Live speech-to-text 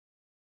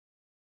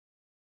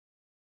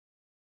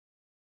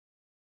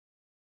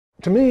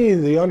To me,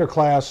 the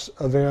underclass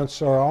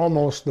events are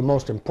almost the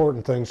most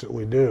important things that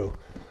we do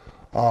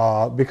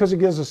because it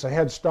gives us a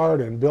head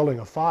start in building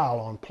a file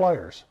on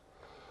players.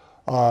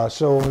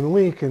 So when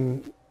we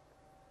can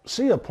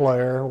see a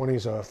player when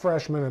he's a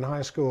freshman in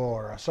high school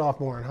or a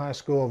sophomore in high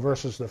school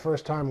versus the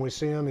first time we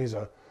see him, he's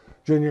a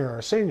junior or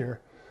a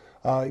senior,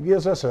 it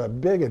gives us a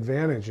big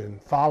advantage in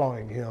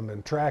following him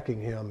and tracking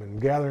him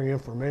and gathering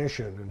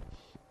information.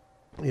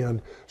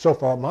 And so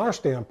from our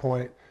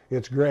standpoint,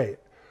 it's great.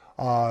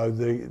 Both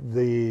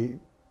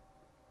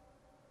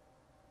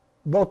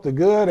the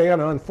good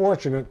and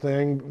unfortunate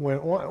thing,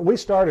 when we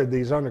started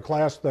these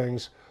underclass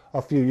things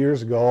a few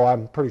years ago,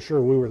 I'm pretty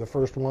sure we were the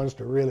first ones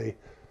to really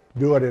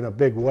do it in a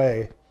big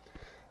way.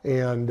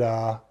 And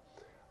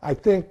I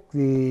think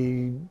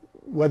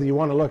whether you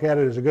want to look at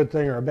it as a good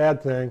thing or a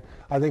bad thing,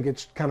 I think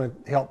it's kind of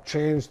helped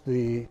change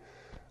the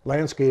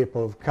landscape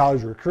of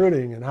college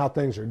recruiting and how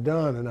things are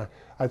done. And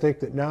I think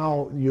that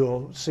now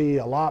you'll see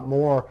a lot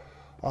more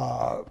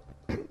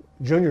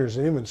juniors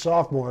and even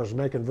sophomores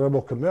making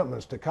verbal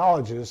commitments to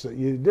colleges that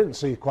you didn't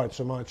see quite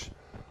so much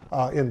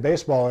in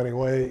baseball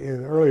anyway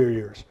in earlier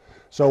years.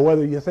 So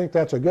whether you think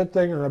that's a good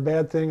thing or a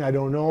bad thing, I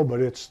don't know,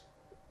 but it's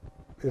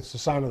the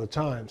sign of the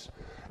times.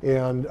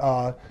 And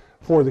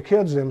for the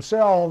kids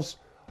themselves,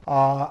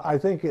 I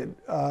think it,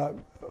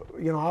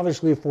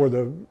 obviously for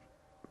the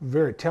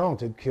very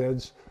talented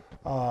kids,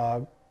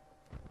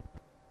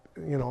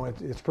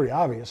 it's pretty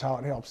obvious how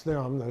it helps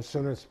them. The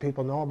sooner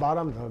people know about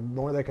them, the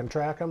more they can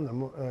track them,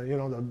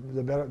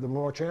 the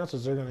more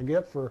chances they're going to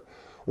get for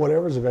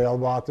whatever's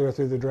available out there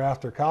through the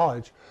draft or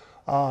college.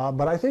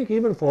 But I think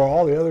even for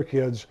all the other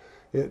kids,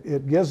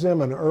 it gives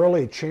them an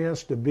early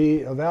chance to be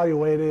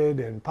evaluated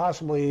and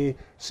possibly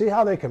see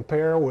how they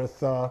compare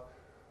with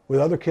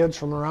other kids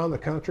from around the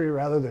country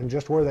rather than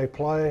just where they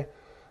play,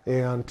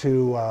 and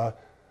to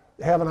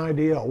have an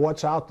idea of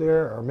what's out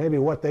there or maybe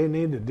what they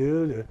need to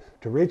do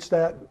to reach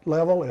that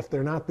level if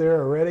they're not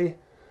there already.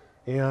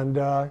 And,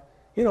 I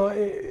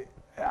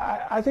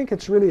think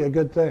it's really a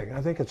good thing.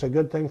 I think it's a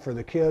good thing for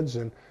the kids,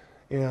 and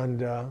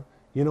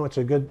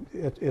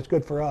it's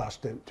good for us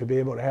to be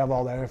able to have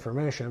all that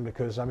information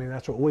because, I mean,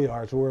 that's what we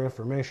are, is we're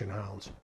information hounds.